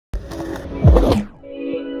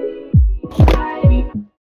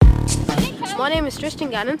My name is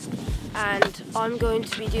Tristan Gannon, and I'm going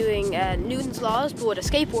to be doing Newton's laws but with a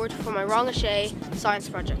skateboard for my Rongache science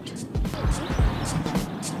project.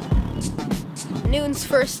 Newton's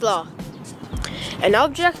first law. An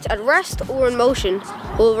object at rest or in motion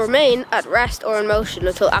will remain at rest or in motion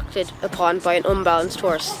until acted upon by an unbalanced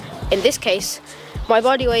force. In this case, my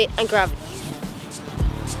body weight and gravity.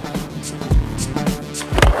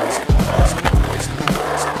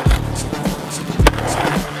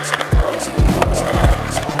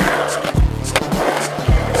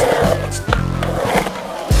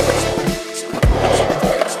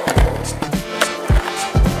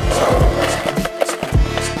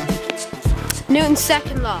 Newton's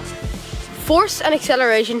second law. Force and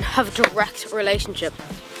acceleration have a direct relationship.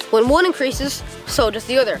 When one increases, so does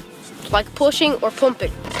the other, like pushing or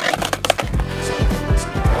pumping.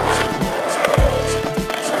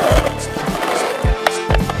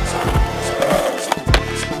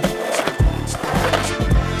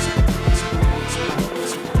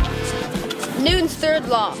 Newton's third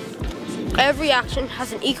law. Every action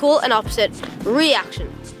has an equal and opposite reaction,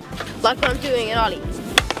 like when I'm doing an ollie.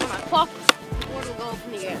 When I pop, will go up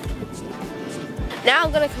in the air. Now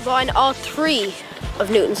I'm going to combine all three of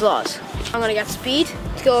Newton's laws. I'm going to get speed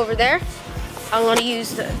to go over there. I'm going to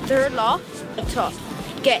use the third law to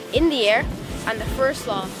get in the air, and the first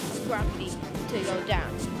law of gravity to go down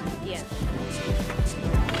at the end.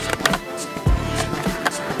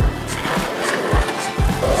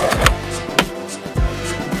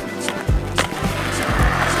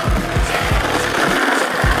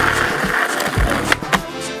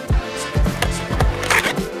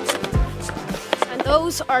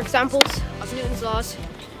 Those are examples of Newton's laws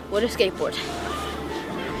with a skateboard.